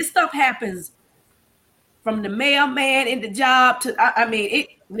 this stuff happens from the mailman in the job to I mean,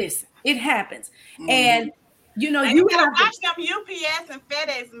 it happens. And you know, you gotta watch them UPS and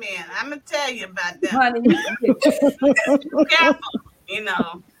FedEx men. I'm gonna tell you about that. Honey, careful, you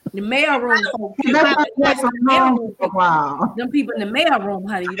know. The mailroom folks. Them people in the mailroom,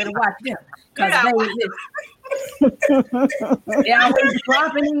 honey, you better watch them. Because they always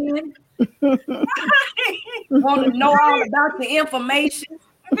dropping in. Want to know all about the information.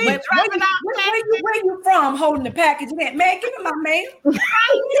 Where you from holding the package? Man, give me my mail.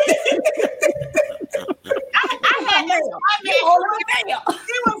 I had mail. He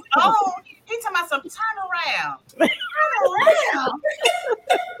was old. He talking about some turn around.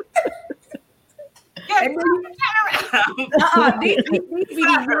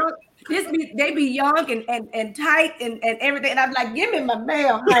 They be young and tight and everything. And I'm like, give me my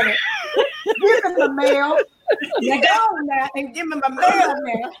mail, honey. Give me my mail. Now go on now and give me my mail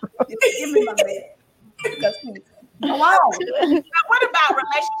now. Give me my mail. Wow. Now, what about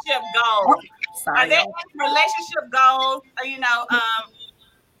relationship goals? Are there any relationship goals? You know,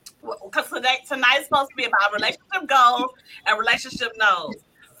 because tonight is supposed to be about relationship goals and relationship no's.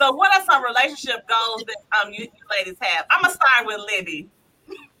 So, what are some relationship goals that you ladies have? I'm gonna start with Libby.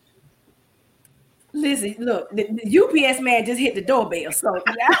 Listen, look, the UPS man just hit the doorbell, so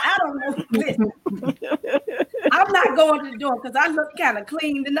I don't know. Listen, I'm not going to the door because I look kind of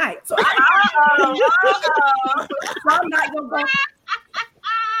clean tonight, so I'm not gonna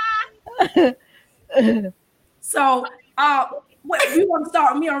go. So, what you want to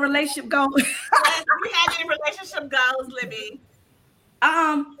start with me on relationship goals? Do you have any relationship goals, Libby?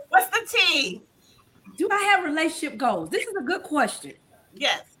 What's the T? Do I have relationship goals? This is a good question.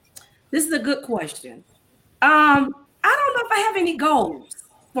 Yes. This is a good question. I don't know if I have any goals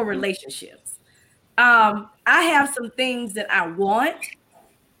for relationships. I have some things that I want.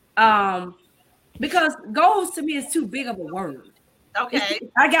 Because goals to me is too big of a word. Okay.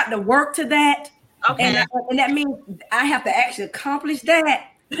 I got to work to that. Okay. And that means I have to actually accomplish that.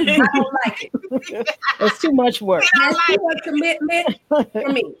 I don't like it. It's too much work. That's too much commitment for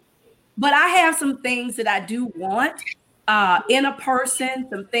me. But I have some things that I do want in a person,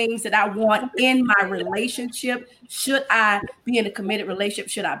 some things that I want in my relationship. Should I be in a committed relationship?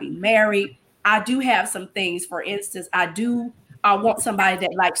 Should I be married? I do have some things. For instance, I do want somebody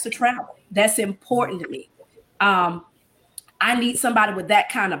that likes to travel. That's important to me. I need somebody with that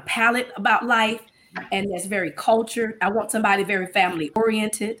kind of palate about life. And that's very cultured. I want somebody very family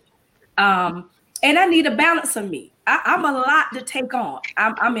oriented. And I need a balance of me. I'm a lot to take on.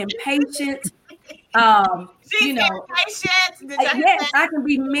 I'm impatient. You know, yes, I can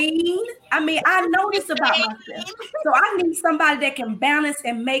be mean. I mean, I know this about myself. So I need somebody that can balance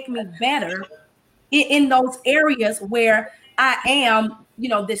and make me better in those areas where I am, you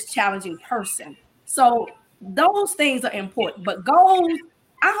know, this challenging person. So those things are important. But goals,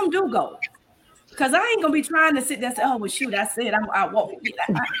 I don't do goals. Because I ain't gonna be trying to sit there and say, "Oh well, shoot, I said I won't."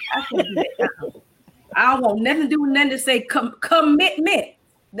 I can't do that. I don't want nothing to do with nothing to say commitment.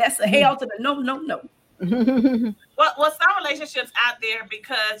 That's a hell to the no. Well, some relationships out there,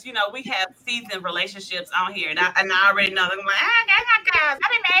 because you know we have seasoned relationships on here, and I already know them. I'm like, I've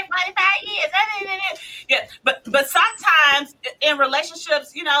been married 45 years. Yeah, but sometimes in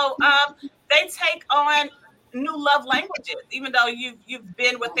relationships, you know, they take on new love languages. Even though you've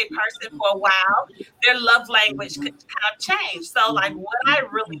been with a person for a while, their love language could kind of change. So like what I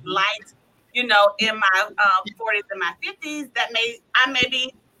really liked, you know, in my 40s and my 50s, I may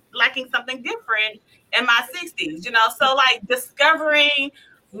be liking something different in my 60s, you know. So like discovering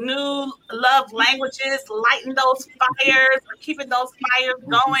new love languages, lighting those fires, or keeping those fires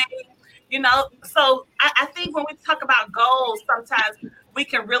going, you know. So I think when we talk about goals, sometimes we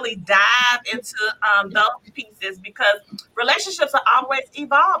can really dive into those pieces, because relationships are always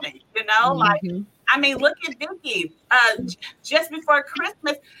evolving, you know. Like, I mean, look at Vicky. Just before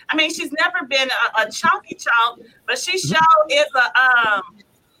Christmas, I mean, she's never been a chunky chunk, but she sure is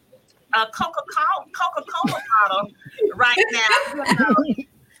a Coca-Cola bottle right now. You know?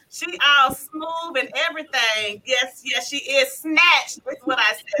 She all smooth and everything. Yes, she is snatched. That's what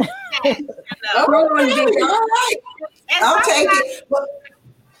I said. Snatched, you know? All right. I'll take it.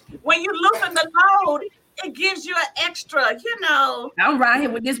 When you loosen the load, it gives you an extra, you know. I'm right here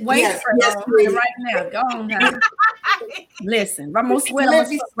with this weight right now. Go on now. Listen, I'm gonna sweat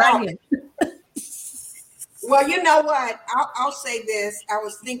right here. Well, you know what? I'll say this. I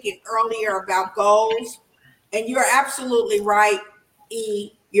was thinking earlier about goals, and you're absolutely right,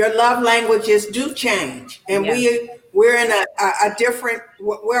 E. Your love languages do change, and Yeah. we're in a different.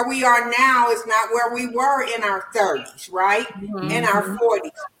 Where we are now is not where we were in our 30s, right? In our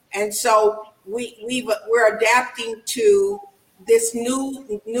 40s, and so we're adapting to this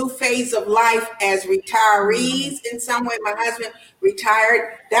new phase of life as retirees. In some way, my husband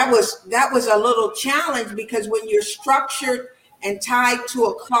retired. That was a little challenge, because when you're structured and tied to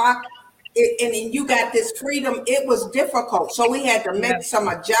a clock, and you got this freedom, it was difficult. So we had to make some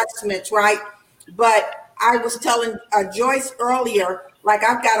adjustments, right? But I was telling Joyce earlier, like,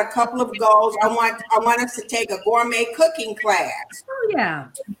 I've got a couple of goals. I want us to take a gourmet cooking class. Oh yeah.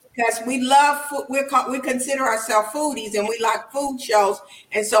 Because we love food. We consider ourselves foodies, and we like food shows.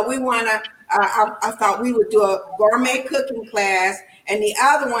 And so we want to, I thought we would do a gourmet cooking class. And the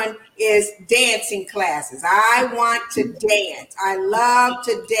other one is dancing classes. I want to dance. I love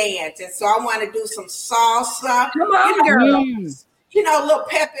to dance. And so I want to do some salsa. Come on, girl. A little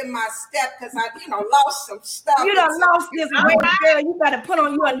pep in my step, because I, lost some stuff. You done lost this weight, girl. You got to put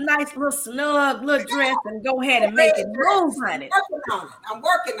on you a nice little snug little dress and go ahead and make it move, honey. I'm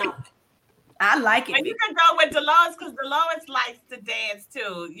working on it. I like it. And you can go with Dolores, because Dolores likes to dance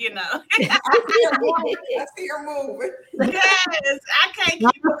too, I see her moving. Yes, I can't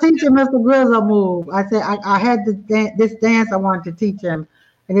keep I'm teaching Mr. Grizzle move. I said I had this dance I wanted to teach him,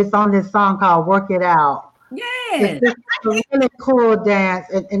 and it's on this song called "Work It Out." Yes. It's a really cool dance,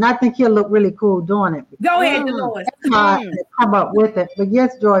 and I think he'll look really cool doing it. Go ahead, Dolores. Come up with it. But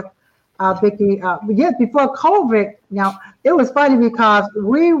yes, Joyce, Vicky, yes, before COVID, now it was funny because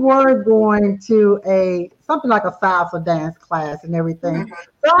we were going to something like a salsa dance class and everything.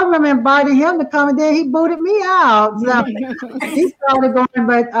 So I remember inviting him to come, and then he booted me out. So he started going,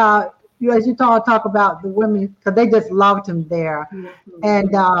 but as you talk about the women, because they just loved him there. And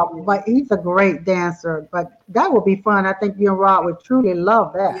but he's a great dancer. But that would be fun. I think you and Rod would truly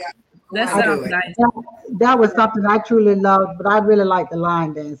love that. Yeah. That sounds nice. That was something I truly loved, but I really like the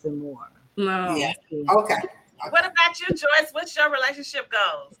line dancing more. No. Yeah. Okay. What about you, Joyce? What's your relationship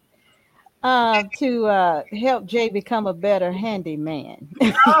goals? To help Jay become a better handyman.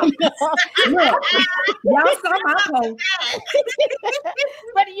 Look, y'all saw my post.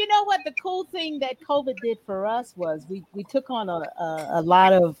 But you know what? The cool thing that COVID did for us was we took on a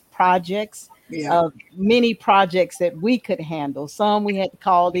lot of projects, many projects that we could handle. Some we had to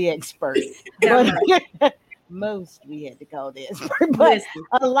call the expert. But most we had to call the expert. But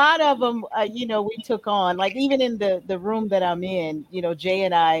a lot of them, we took on, like even in the room that I'm in, Jay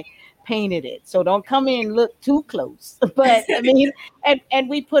and I painted it. So don't come in look too close. But I mean, and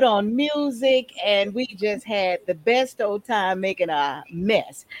we put on music, and we just had the best old time making a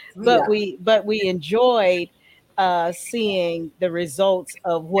mess. But we enjoyed seeing the results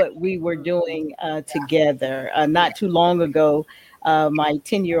of what we were doing together. Not too long ago, my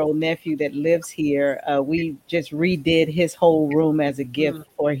 10-year-old nephew that lives here, we just redid his whole room as a gift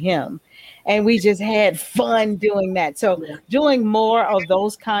for him. And we just had fun doing that. So doing more of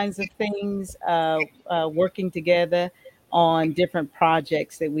those kinds of things, working together on different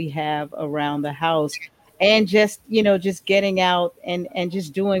projects that we have around the house, and just getting out and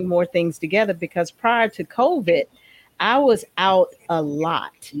just doing more things together. Because prior to COVID, I was out a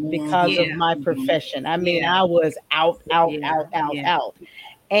lot because of my profession. I mean, I was out.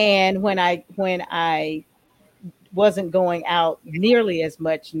 And when I wasn't going out nearly as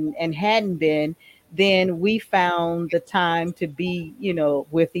much and hadn't been, then we found the time to be,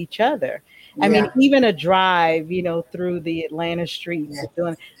 with each other. I mean, even a drive, through the Atlanta streets,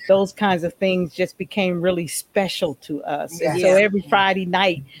 doing those kinds of things just became really special to us. And so every Friday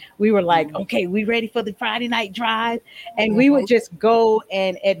night we were like, okay, we ready for the Friday night drive? And we would just go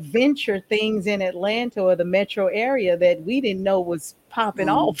and adventure things in Atlanta or the metro area that we didn't know was popping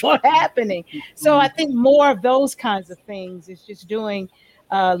off or happening. So I think more of those kinds of things is just doing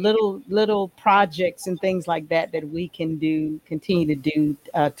little projects and things like that we can continue to do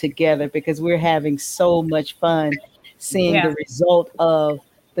together, because we're having so much fun seeing the result of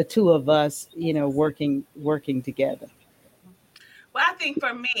the two of us, working together. Well, I think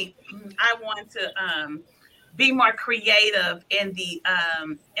for me, I want to be more creative in the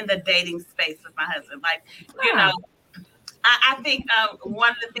dating space with my husband. Like, I think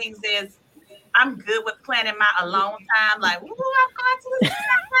one of the things is I'm good with planning my alone time. Like, ooh, I'm going to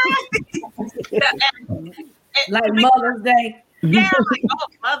the like Mother's Day. Yeah, like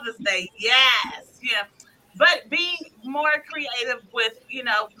Mother's Day. Yes, yeah. But being more creative with,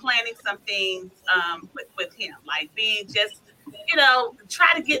 planning some things with him, like being just,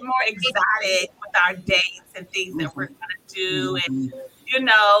 try to get more exotic with our dates and things that we're gonna do, and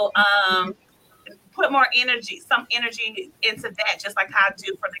put more energy, some energy into that, just like I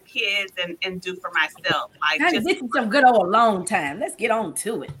do for the kids and do for myself. Like, this is some good old alone time. Let's get on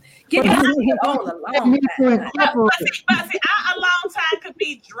to it. Get on alone time. But see, our alone time could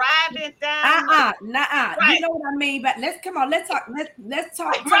be driving down. Right. Right. You know what I mean? But let's talk. Let's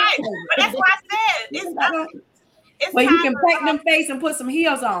talk. Right. But that's why I said it's well, you can paint them face and put some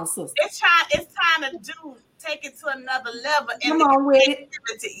heels on, sister. It's time to take it to another level. Come on with it.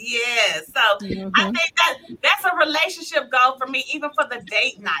 Yeah. So I think that's a relationship goal for me, even for the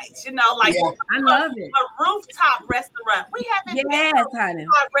date nights. I love it. A rooftop restaurant. We haven't been to a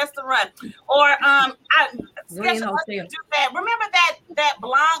rooftop restaurant. Or I schedule to do that. Remember that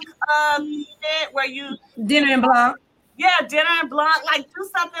Blanc event where you dinner in Blanc? Yeah, dinner in Blanc. Like, do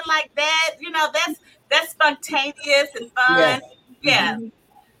something like that. That's spontaneous and fun. Yeah.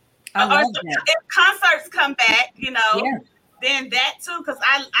 I love that. If concerts come back, then that too, because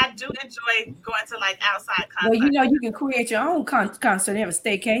I do enjoy going to like outside concerts. Well, you can create your own concert and have a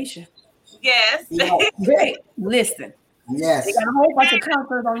staycation. Yes. Great. Listen. Yes. They got a whole bunch of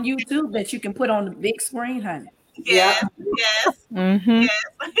concerts on YouTube that you can put on the big screen, honey. Yes. Yes. Mm-hmm.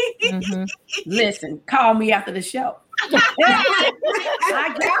 Yes. Mm-hmm. Listen, call me after the show.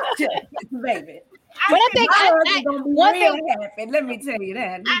 I got you, baby. But I think he's gonna be real happy. Let me tell you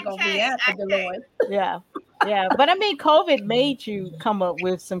that. He's gonna be happy, Dolores. Yeah. But I mean, COVID made you come up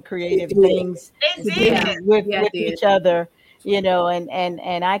with some creative things to do with each other,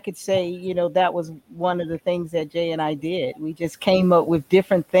 and I could say, that was one of the things that Jay and I did. We just came up with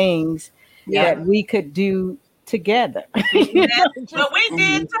different things that we could do together. But we did too,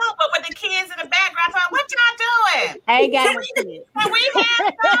 but with the kids in the background, what y'all doing? I ain't got no kids. Can we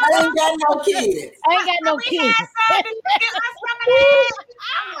have I ain't got no kids. I ain't got no kids.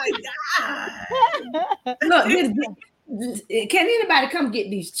 Oh my God. Look, can anybody come get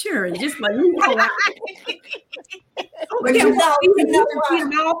these children? Just like you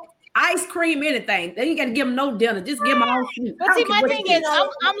know, ice cream, anything. Then you got to give them no dinner. Just give them all food. But see, my thing is,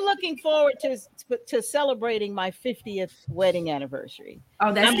 I'm looking forward to celebrating my 50th wedding anniversary.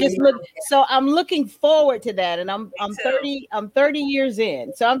 Oh, that's I'm looking forward to that, and I'm 30 years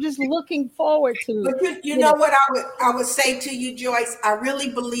in, so I'm just looking forward to. But you know what I would say to you, Joyce. I really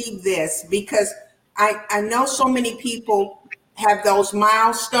believe this because I know so many people have those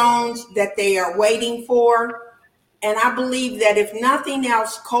milestones that they are waiting for. And I believe that if nothing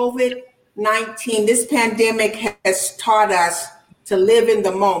else, COVID-19, this pandemic has taught us to live in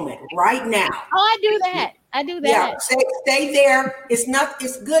the moment right now. Oh, I do that. Yeah, stay there. It's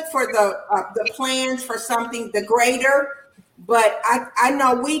good for the plans for something the greater. But I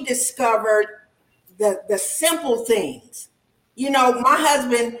know we discovered the simple things. My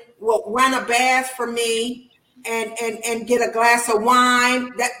husband will run a bath for me and get a glass of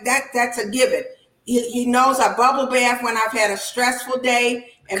wine. That's a given. He knows I bubble bath when I've had a stressful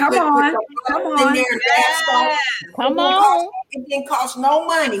day and come on. In there and come on. It didn't cost no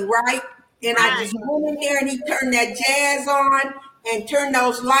money, right? And I just went in there and he turned that jazz on and turned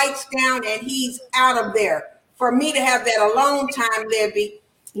those lights down and he's out of there. For me to have that alone time, Libby.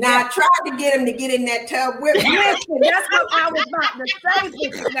 Now I tried to get him to get in that tub with me. Listen, that's what I was about to say.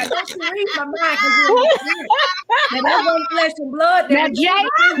 Now don't you read my mind because you're that wasn't flesh and blood. Now Jay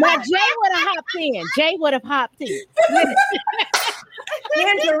would have hopped in.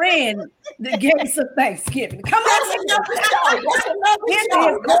 Enter in the gates of Thanksgiving. Come on, listen, it's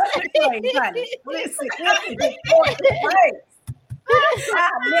important.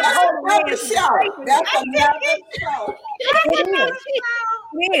 That's another show.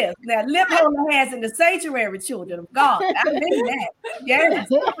 It is. Now, lip holding hands in the sanctuary, children of God. I've been that. Yes.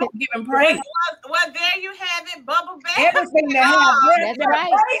 Giving praise. Well, there you have it. Bubble bath. Everything that has that's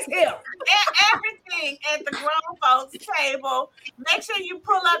right. Praise him. Everything at the grown folks table. Make sure you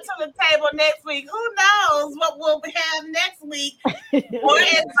pull up to the table next week. Who knows what we'll have next week? More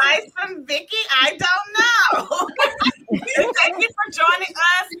advice from Vicky? I don't know. Thank you for joining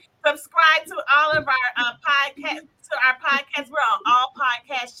us. Subscribe to all of our podcasts. We're on all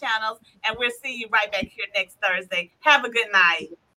podcast channels, and we'll see you right back here next Thursday. Have a good night.